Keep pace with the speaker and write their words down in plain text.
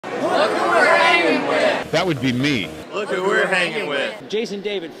That would be me. Look who we're hanging with. Jason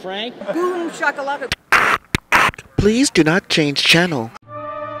David Frank. Boom shakalaka. Please do not change channel.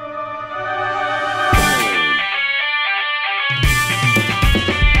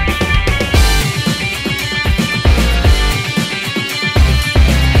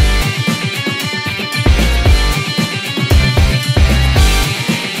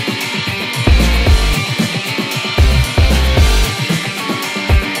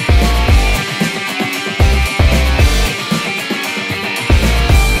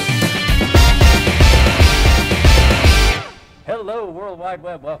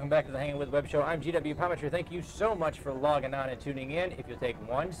 Web. Welcome back to the Hangin' With Web Show. I'm GW Pomichter. Thank you so much for logging on and tuning in. If you'll take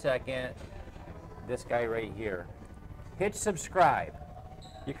 1 second, this guy right here, hit subscribe.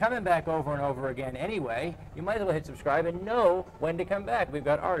 You're coming back over and over again anyway. You might as well hit subscribe and know when to come back. We've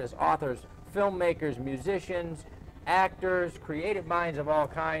got artists, authors, filmmakers, musicians, actors, creative minds of all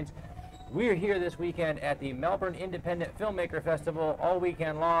kinds. We're here this weekend at the Melbourne Independent Filmmaker Festival all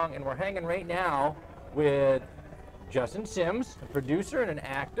weekend long, and we're hanging right now with Justin Sims, a producer and an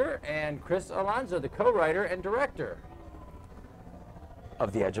actor, and Chris Alonso, the co-writer and director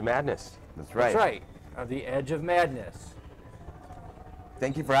of The Edge of Madness. That's right. That's right, of The Edge of Madness.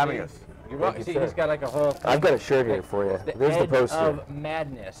 Thank you for having us. You're welcome. See, he's got like a whole thing. I've got a shirt here for you. There's the poster. Of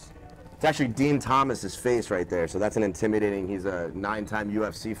Madness. It's actually Dean Thomas's face right there, so that's an intimidating. He's a 9-time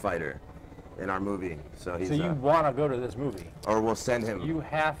UFC fighter in our movie. So he's. So you want to go to this movie? Or we'll send him. You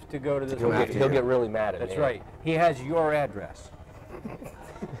have to go to this movie. He'll get really mad at me. That's right. He has your address.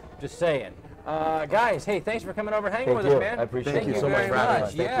 Just saying. Guys, hey, thanks for coming over and hanging with us, man. I appreciate you so much for having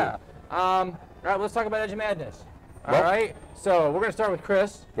us. Yeah. All right, let's talk about Edge of Madness. All right. So we're going to start with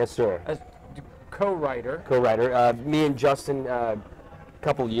Chris. Yes, sir. As co-writer. Co-writer. Me and Justin, a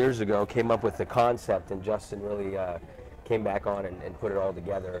couple years ago, came up with the concept, and Justin really came back on and put it all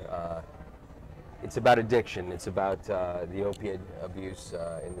together. It's about addiction. It's about the opiate abuse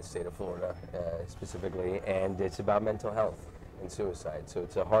in the state of Florida, specifically, and it's about mental health and suicide. So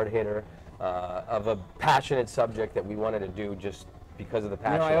it's a hard hitter of a passionate subject that we wanted to do just because of the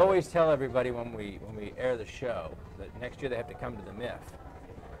passion. You know, I always tell everybody when we air the show that next year they have to come to the MIFF.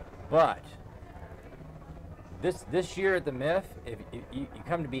 But this year at the MIFF, if you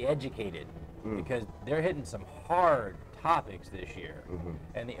come to be educated, because they're hitting some hard topics this year,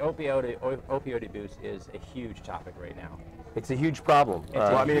 and the opioid abuse is a huge topic right now. It's a huge problem.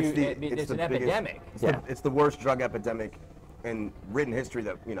 Well, I mean, it's an epidemic. It's the worst drug epidemic in written history.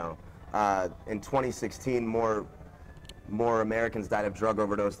 That in 2016, more Americans died of drug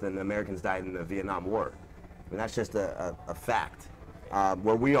overdose than Americans died in the Vietnam War. I mean, that's just a fact.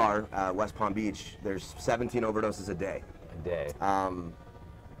 Where we are, West Palm Beach, there's 17 overdoses a day.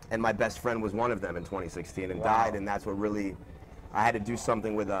 And my best friend was one of them in 2016 and died, and that's what really, I had to do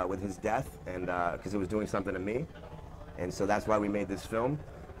something with his death, and because it was doing something to me, and so that's why we made this film.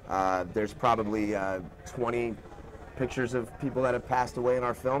 There's probably 20 pictures of people that have passed away in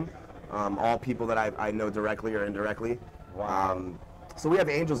our film, all people that I know directly or indirectly. So we have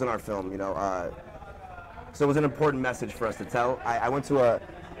angels in our film, you know. So it was an important message for us to tell. I went to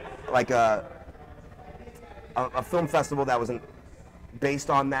a film festival that wasn't based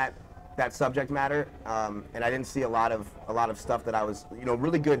on that subject matter, and I didn't see a lot of stuff that I was, you know,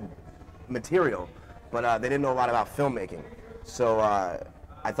 really good material, but they didn't know a lot about filmmaking. So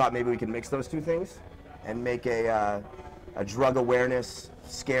I thought maybe we could mix those two things and make a drug awareness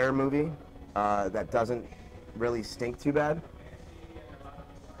scare movie that doesn't really stink too bad.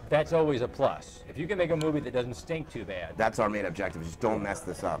 That's always a plus. If you can make a movie that doesn't stink too bad. That's our main objective. Just don't mess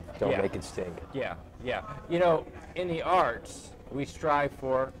this up. Don't make it stink. Yeah, yeah. You know, in the arts, we strive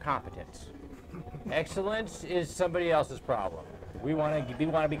for competence. Excellence is somebody else's problem. We want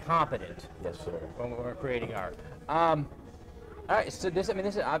to be competent. Yes, sir. When we're creating art. All right. So this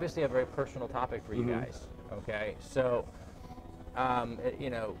is obviously a very personal topic for you guys. Okay. So, you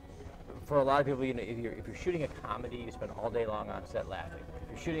know, for a lot of people, you know, if you're shooting a comedy, you spend all day long on set laughing. If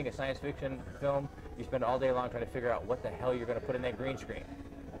you're shooting a science fiction film, you spend all day long trying to figure out what the hell you're going to put in that green screen.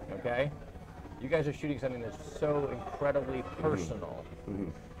 Okay. You guys are shooting something that's so incredibly personal,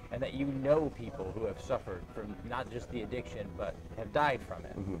 and that you know people who have suffered from not just the addiction, but have died from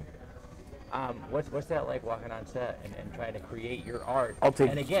it. What's that like walking on set and trying to create your art?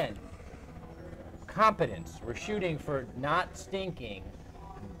 And again, competence. We're shooting for not stinking,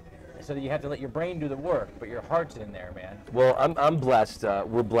 so that you have to let your brain do the work, but your heart's in there, man. Well, I'm blessed.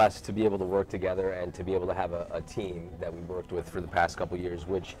 We're blessed to be able to work together and to be able to have a team that we worked with for the past couple years,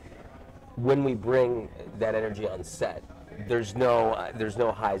 which, when we bring that energy on set, there's no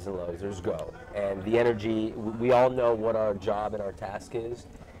highs and lows, there's go. And the energy, we all know what our job and our task is.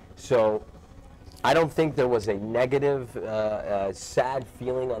 So I don't think there was a negative, sad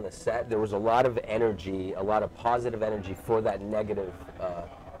feeling on the set. There was a lot of energy, a lot of positive energy for that negative,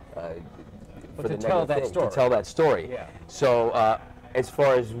 to tell that story. To tell that story. Yeah. So as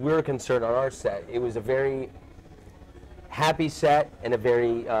far as we're concerned on our set, it was a very happy set and a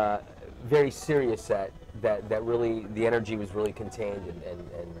very, very serious set that really, the energy was really contained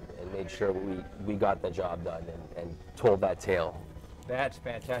and made sure we got the job done and told that tale. That's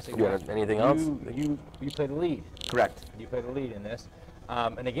fantastic. Yeah, anything else? You play the lead. Correct. You play the lead in this.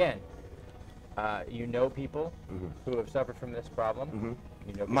 And again, you know people who have suffered from this problem.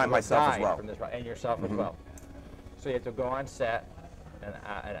 You know people myself who as died well. from this problem, and yourself as well. So you have to go on set,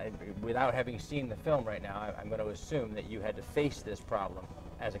 and without having seen the film right now, I'm going to assume that you had to face this problem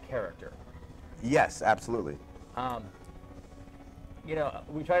as a character. Yes, absolutely. You know,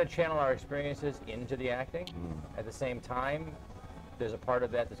 we try to channel our experiences into the acting. At the same time, there's a part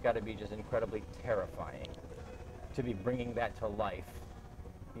of that that's got to be just incredibly terrifying to be bringing that to life,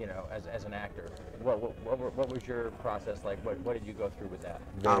 you know, as an actor. What was your process like? What did you go through with that?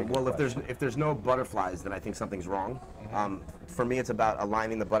 Well, if there's no butterflies, then I think something's wrong. For me, it's about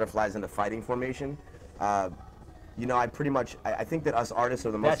aligning the butterflies into fighting formation. You know, I think that us artists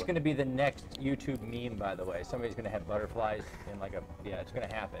are the most... That's going to be the next YouTube meme, by the way. Somebody's going to have butterflies in like a... Yeah, it's going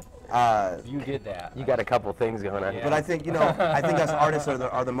to happen. If you did that. You got a couple things going on. Yeah. But I think, you know, I think us artists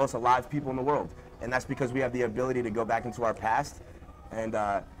are the most alive people in the world. And that's because we have the ability to go back into our past. And,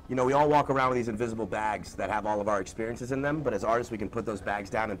 you know, we all walk around with these invisible bags that have all of our experiences in them. But as artists, we can put those bags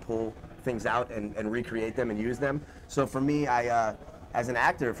down and pull things out and recreate them and use them. So for me, as an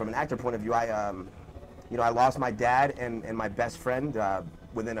actor, from an actor point of view, you know, I lost my dad and my best friend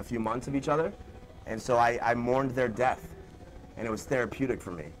within a few months of each other. And so I mourned their death. And it was therapeutic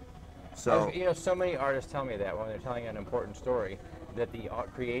for me. So, you know, so many artists tell me that when they're telling an important story, that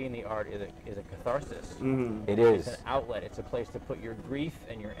creating the art is a catharsis. It is. It's an outlet. It's a place to put your grief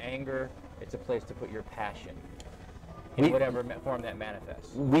and your anger. It's a place to put your passion in whatever form that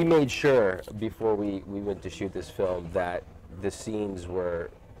manifests. We made sure before we went to shoot this film that the scenes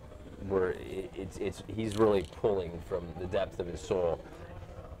he's really pulling from the depth of his soul.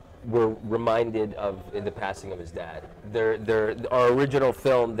 We're reminded of the passing of his dad. Our original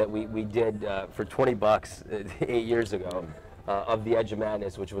film that we did for $20 8 years ago, of The Edge of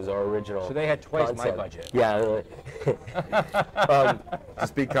Madness, which was our original. So they had twice concept. my budget. Yeah.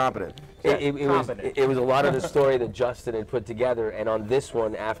 just be confident. It was a lot of the story that Justin had put together, and on this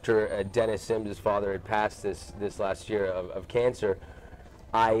one, after Dennis Sims, his father, had passed this last year of cancer,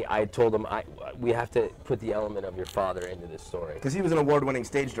 I told him, we have to put the element of your father into this story. Because he was an award-winning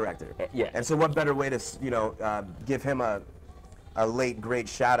stage director. Yeah. And so what better way to, you know, give him a late, great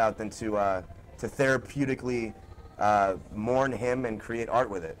shout-out than to therapeutically mourn him and create art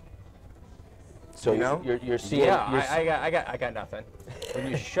with it. So you know? you're seeing... Yeah, I got nothing. When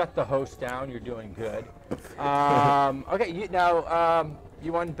you shut the host down, you're doing good. Okay,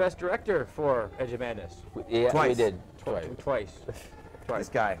 you won Best Director for Edge of Madness. Yeah, Twice. we did. Twice. This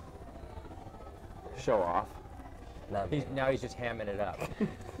guy. Show off. Not me. Now he's just hamming it up.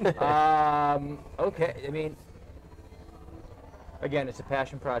 Okay, I mean, again, it's a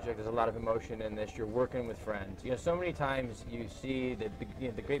passion project. There's a lot of emotion in this. You're working with friends. You know, so many times you see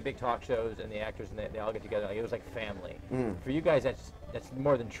the great big talk shows and the actors, and they all get together. Like, it was like family. For you guys, that's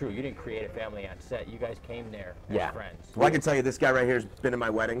more than true. You didn't create a family on set. You guys came there as friends. Well, I can tell you, this guy right here has been in my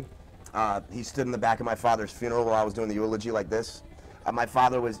wedding. He stood in the back of my father's funeral while I was doing the eulogy like this. My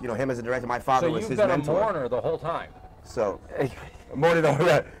father was, you know, him as a director, my father was his mentor. So you've been a mourner the whole time. So, mourning over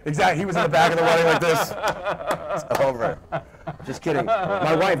that. Exactly, he was in the back of the wedding like this. It's over. Just kidding.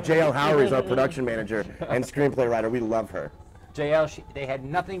 My wife, JL Howery, is our production manager and screenplay writer. We love her. JL, they had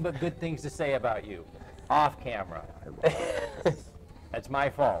nothing but good things to say about you, off camera. That's my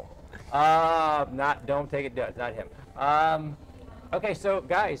fault. Don't take it, it's not him. Okay, so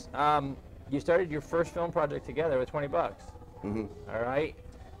guys, you started your first film project together with $20. All right,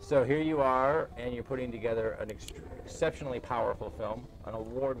 so here you are, and you're putting together an exceptionally powerful film, an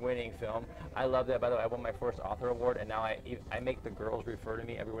award-winning film. I love that. By the way, I won my first author award, and now I make the girls refer to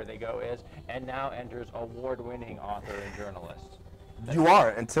me everywhere they go as, and now enters award-winning author and journalist. You are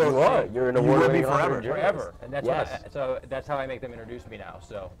until you're an award-winning forever. Forever, and that's yes. so that's how I make them introduce me now.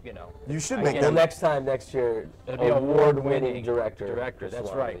 So you know, you should make them them next year. It'll be Award-winning director. That's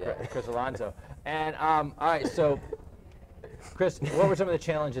Alonso, right, yeah. Chris Alonso. And all right, so Chris, what were some of the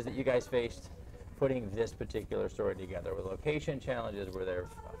challenges that you guys faced putting this particular story together? Were location challenges? Were there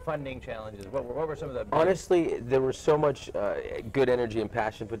funding challenges? What were some of the... Honestly, there was so much good energy and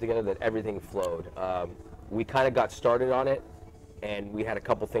passion put together that everything flowed. We kind of got started on it, and we had a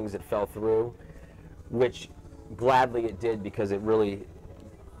couple things that fell through. which gladly it did, because it really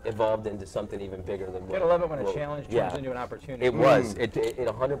evolved into something even bigger than what. You gotta love it when a challenge turns into an opportunity. It was. It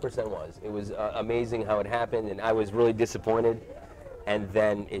 100% was. It was amazing how it happened, and I was really disappointed. And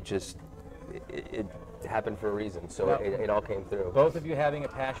then it just it happened for a reason. So Well, it all came through. Both of you having a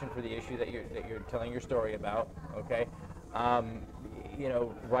passion for the issue that you're telling your story about. Okay, you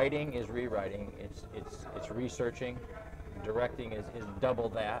know, writing is rewriting. It's researching. Directing is double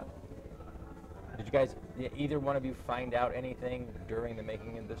that. Did you guys, either one of you, find out anything during the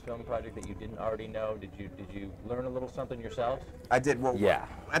making of this film project that you didn't already know? Did you learn a little something yourselves? I did. Well, yeah.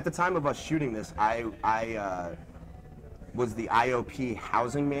 At the time of us shooting this, I was the IOP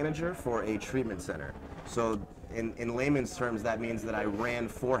housing manager for a treatment center. So in layman's terms, that means that I ran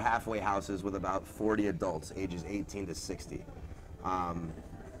 4 halfway houses with about 40 adults, ages 18 to 60.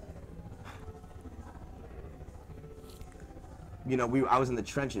 You know, I was in the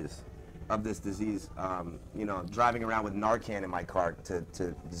trenches of this disease, you know, driving around with Narcan in my car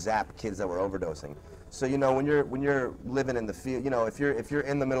to zap kids that were overdosing. So, you know, when you're living in the field, you know, if you're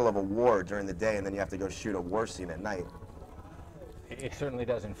in the middle of a war during the day and then you have to go shoot a war scene at night, it certainly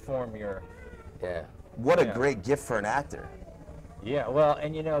does inform your. Yeah. What a great gift for an actor. Yeah, well,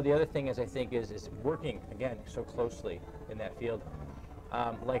 and you know, the other thing is, I think, is working, again, so closely in that field.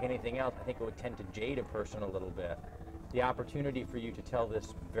 Like anything else, I think it would tend to jade a person a little bit. The opportunity for you to tell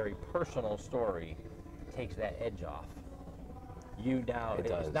this very personal story takes that edge off. You now,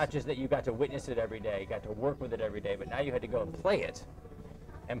 it's not just that you got to witness it every day, you got to work with it every day, but now you had to go and play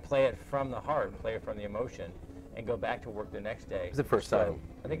it from the heart, play it from the emotion, and go back to work the next day. It was the first time.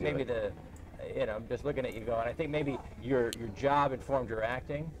 I think maybe you know, I'm just looking at you going, I think maybe your job informed your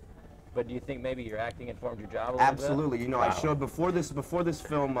acting, but do you think maybe your acting informed your job a little Absolutely. bit? You know, wow. I showed before this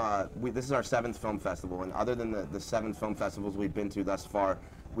film, this is our 7th film festival, and other than the 7 film festivals we've been to thus far,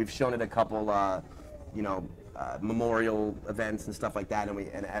 we've shown it a couple, you know, memorial events and stuff like that,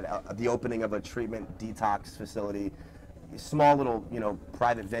 and at the opening of a treatment detox facility, small little, you know,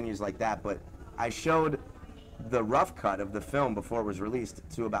 private venues like that. But I showed the rough cut of the film before it was released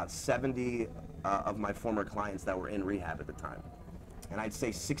to about 70 of my former clients that were in rehab at the time. And I'd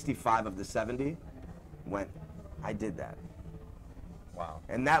say 65 of the 70 went, I did that. Wow.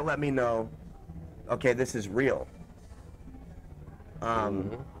 And that let me know, okay, this is real.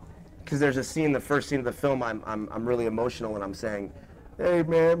 Because there's a scene, the first scene of the film, I'm really emotional, and I'm saying, hey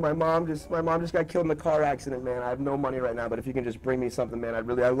man, my mom just got killed in a car accident, man. I have no money right now, but if you can just bring me something, man, I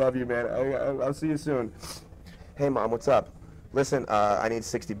love you, man. I'll see you soon. Hey mom, what's up? Listen, I need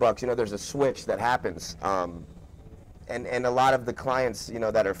 $60. You know, there's a switch that happens. And a lot of the clients, you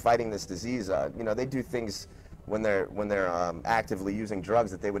know, that are fighting this disease, you know, they do things when they're actively using drugs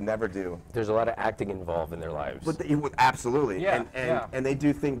that they would never do. There's a lot of acting involved in their lives. But absolutely. Yeah, and they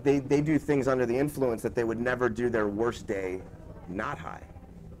do things under the influence that they would never do their worst day not high.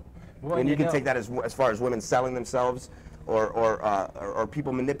 Well, and you can take that as far as women selling themselves or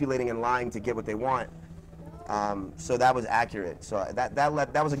people manipulating and lying to get what they want. So that was accurate. So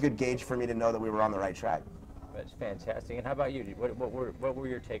that was a good gauge for me to know that we were on the right track. That's fantastic. And how about you? What were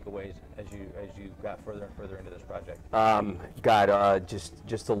your takeaways as you got further and further into this project?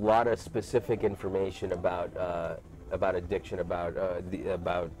 Just a lot of specific information about addiction, about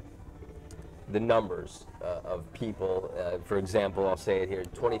the numbers of people. For example, I'll say it here: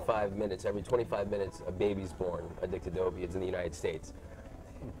 every 25 minutes, a baby's born addicted to opiates in the United States.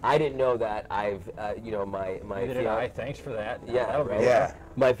 I didn't know that. You know, my fiance. Thanks for that. Yeah, right. Yeah.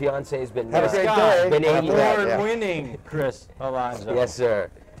 My fiance's been Have a great day. been 8 years. Award-winning Chris Alonso. Yes,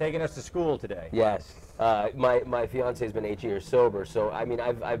 sir. Taking us to school today. Yes. My fiance's been 8 years sober, so I mean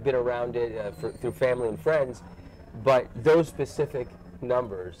I've been around it through family and friends, but those specific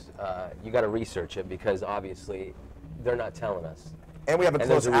numbers you got to research it, because obviously they're not telling us. And we have a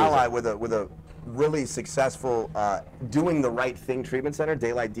close ally with a really successful doing the right thing treatment center,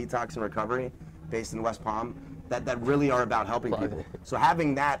 Daylight Detox and Recovery, based in West Palm, that really are about helping people. So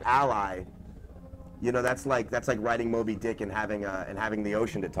having that ally, you know, that's like riding Moby Dick and having the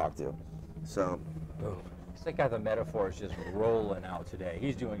ocean to talk to. So. It's like the metaphor is just rolling out today.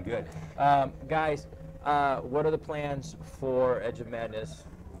 He's doing good. Guys, what are the plans for Edge of Madness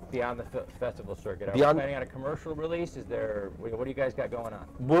beyond the festival circuit? Are we planning on a commercial release? What do you guys got going on?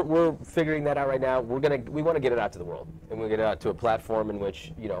 We're figuring that out right now. We want to get it out to the world, and we get it out to a platform in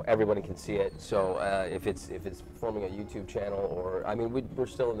which, you know, everybody can see it. So if it's forming a YouTube channel, or I mean, we're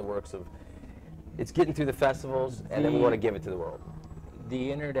still in the works of it's getting through the festivals, and then we want to give it to the world.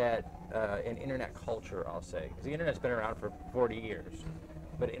 The internet and internet culture, I'll say, because the internet's been around for 40 years,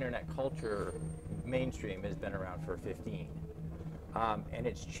 but internet culture mainstream has been around for 15. and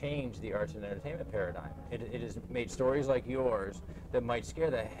it's changed the arts and entertainment paradigm. It has made stories like yours that might scare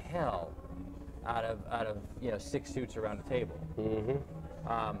the hell out of 6 suits around a table.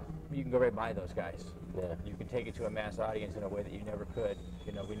 You can go right by those guys. Yeah. You can take it to a mass audience in a way that you never could.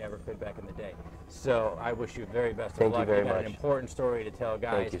 We never could back in the day. So I wish you the very best of luck. Thank you very got much. An important story to tell,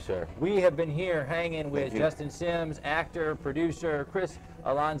 guys. Thank you, sir. We have been here hanging with Justin Sims, actor, producer, Chris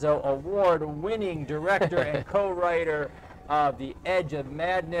Alonso, award-winning director and co-writer of The Edge of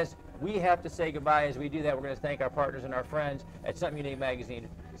Madness. We have to say goodbye. As we do that, we're going to thank our partners and our friends at Something Unique Magazine,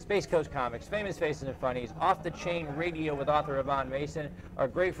 Space Coast Comics, Famous Faces and Funnies, Off the Chain Radio with author Yvonne Mason, our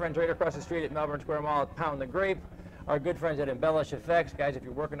great friends right across the street at Melbourne Square Mall at Pound the Grape, our good friends at Embellish Effects. Guys, if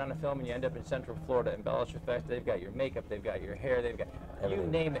you're working on a film and you end up in Central Florida, Embellish Effects, they've got your makeup, they've got your hair, they've got, you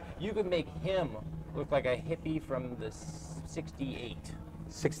name it. You can make him look like a hippie from the 68.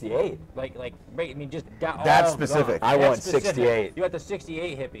 68. I mean, just That's specific. I want 68. You got the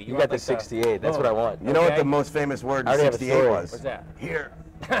 68 hippie. You got the 68. That's what I want. You know what the most famous word in 68 was? What's that? Here.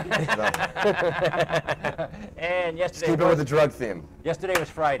 And yesterday. Keep it with the drug theme. Yesterday was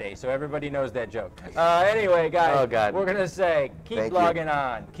Friday, so everybody knows that joke. Anyway, guys, we're going to say keep logging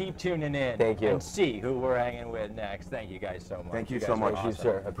on, keep tuning in. Thank you. And see who we're hanging with next. Thank you guys so much. Thank you so much. Thank you,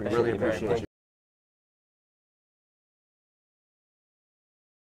 sir. I Really appreciate it.